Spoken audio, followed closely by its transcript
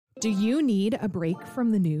Do you need a break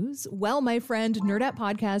from the news? Well, my friend, Nerdette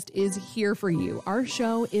Podcast is here for you. Our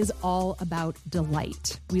show is all about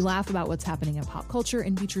delight. We laugh about what's happening in pop culture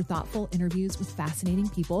and feature thoughtful interviews with fascinating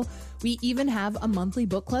people. We even have a monthly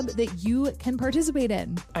book club that you can participate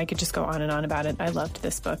in. I could just go on and on about it. I loved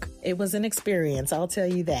this book. It was an experience, I'll tell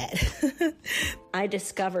you that. I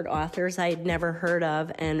discovered authors I had never heard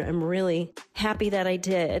of, and I'm really happy that I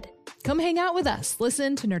did. Come hang out with us.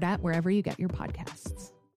 Listen to Nerdette wherever you get your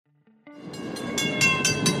podcasts.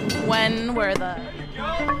 When were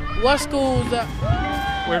What schools?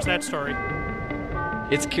 Where's that story?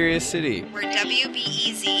 It's Curious City, where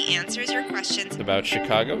WBEZ answers your questions about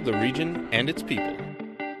Chicago, the region, and its people.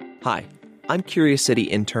 Hi, I'm Curious City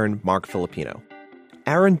intern Mark Filipino.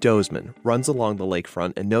 Aaron Dozman runs along the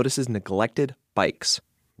lakefront and notices neglected bikes,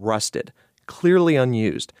 rusted, clearly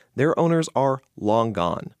unused. Their owners are long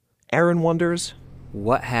gone. Aaron wonders,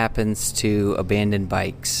 what happens to abandoned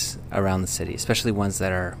bikes around the city, especially ones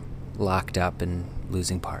that are locked up and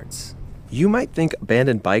losing parts? You might think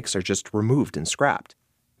abandoned bikes are just removed and scrapped.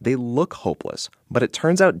 They look hopeless, but it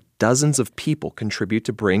turns out dozens of people contribute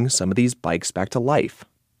to bring some of these bikes back to life.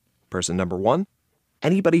 Person number 1,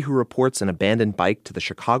 anybody who reports an abandoned bike to the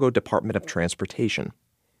Chicago Department of Transportation.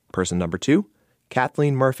 Person number 2,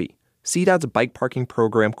 Kathleen Murphy, CDOT's bike parking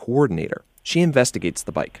program coordinator. She investigates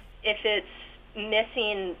the bike. If it's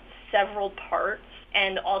missing several parts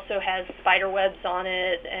and also has spider webs on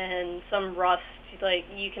it and some rust, like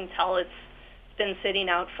you can tell it's been sitting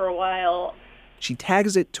out for a while. She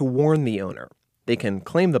tags it to warn the owner. They can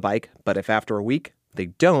claim the bike, but if after a week they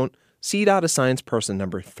don't, CDOT assigns person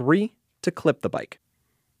number 3 to clip the bike.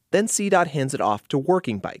 Then CDOT hands it off to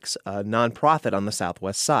Working Bikes, a nonprofit on the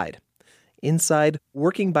southwest side. Inside,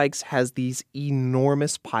 Working Bikes has these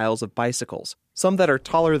enormous piles of bicycles, some that are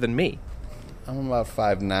taller than me. I'm about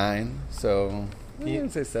 5'9", so you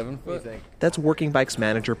would say 7 foot. That's Working Bikes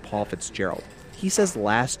manager Paul Fitzgerald. He says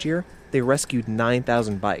last year they rescued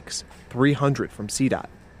 9,000 bikes, 300 from CDOT.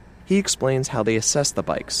 He explains how they assess the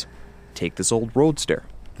bikes. Take this old Roadster.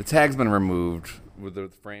 The tag's been removed. The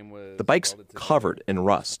frame was the bike's covered in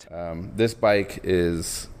rust. This bike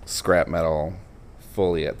is scrap metal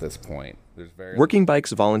fully at this point. Working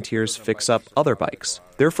Bikes volunteers fix up other bikes.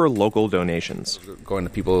 They're for local donations. Going to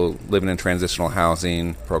people living in transitional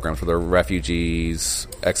housing, programs for the refugees,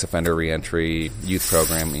 ex-offender reentry, youth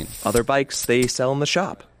programming. Other bikes they sell in the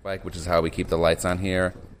shop. Bike, which is how we keep the lights on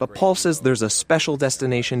here. But Paul says there's a special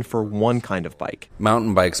destination for one kind of bike.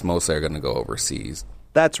 Mountain bikes mostly are going to go overseas.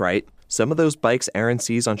 That's right. Some of those bikes Aaron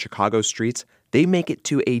sees on Chicago streets, they make it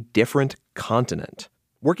to a different continent.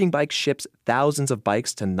 Working Bikes ships thousands of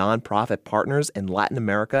bikes to nonprofit partners in Latin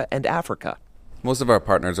America and Africa. Most of our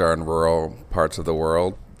partners are in rural parts of the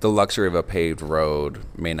world. The luxury of a paved road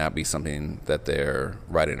may not be something that they're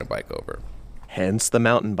riding a bike over. Hence the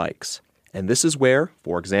mountain bikes. And this is where,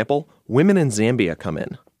 for example, women in Zambia come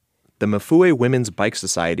in. The Mafue Women's Bike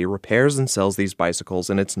Society repairs and sells these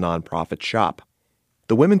bicycles in its nonprofit shop.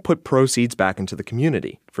 The women put proceeds back into the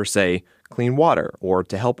community for, say, clean water or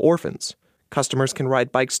to help orphans. Customers can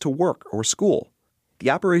ride bikes to work or school. The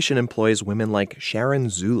operation employs women like Sharon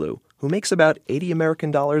Zulu, who makes about $80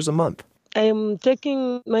 American a month. I'm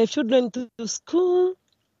taking my children to school.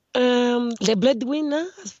 The breadwinner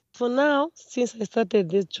for now, since I started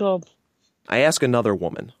this job. I ask another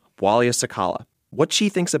woman, Walia Sakala, what she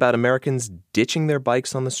thinks about Americans ditching their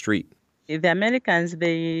bikes on the street. The Americans,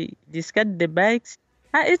 they discard the bikes.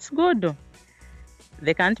 It's good.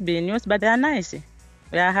 They can't be used, but they are nice.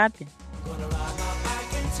 We are happy.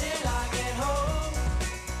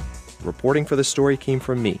 Reporting for this story came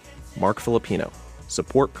from me, Mark Filipino.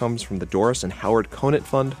 Support comes from the Doris and Howard Conant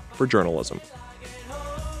Fund for Journalism.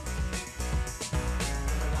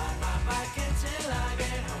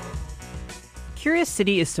 Curious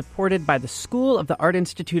City is supported by the School of the Art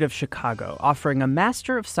Institute of Chicago, offering a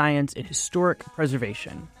Master of Science in Historic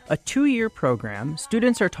Preservation. A 2-year program,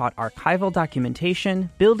 students are taught archival documentation,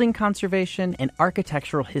 building conservation, and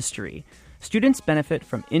architectural history. Students benefit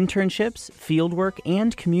from internships, fieldwork,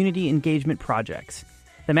 and community engagement projects.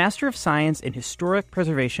 The Master of Science in Historic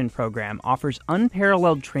Preservation program offers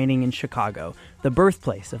unparalleled training in Chicago, the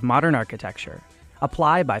birthplace of modern architecture.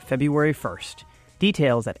 Apply by February 1st.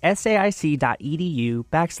 Details at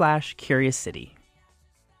saic.edu/Curious City.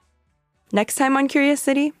 Next time on Curious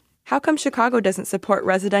City, how come Chicago doesn't support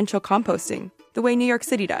residential composting the way New York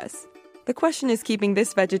City does? The question is keeping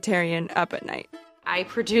this vegetarian up at night. I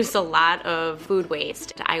produce a lot of food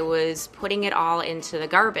waste. I was putting it all into the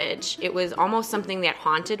garbage. It was almost something that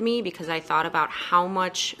haunted me because I thought about how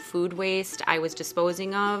much food waste I was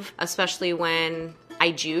disposing of, especially when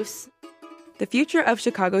I juice. the future of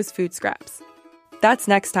Chicago's food scraps. That's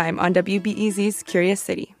next time on WBEZ's Curious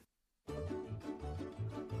City.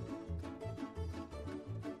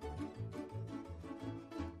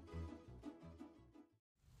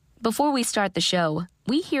 Before we start the show,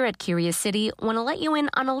 we here at Curious City want to let you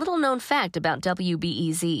in on a little-known fact about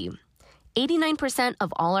WBEZ. 89%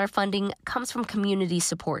 of all our funding comes from community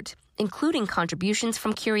support, including contributions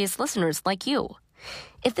from curious listeners like you.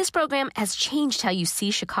 If this program has changed how you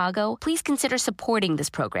see Chicago, please consider supporting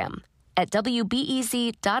this program at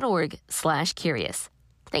wbez.org/curious.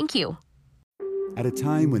 Thank you. At a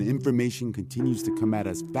time when information continues to come at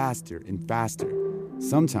us faster and faster,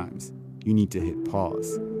 sometimes you need to hit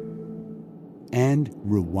pause and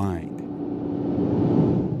rewind.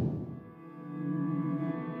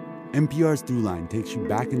 NPR's Throughline takes you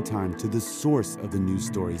back in time to the source of the news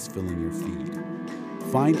stories filling your feed.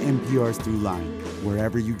 Find NPR's Throughline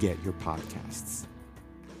wherever you get your podcasts.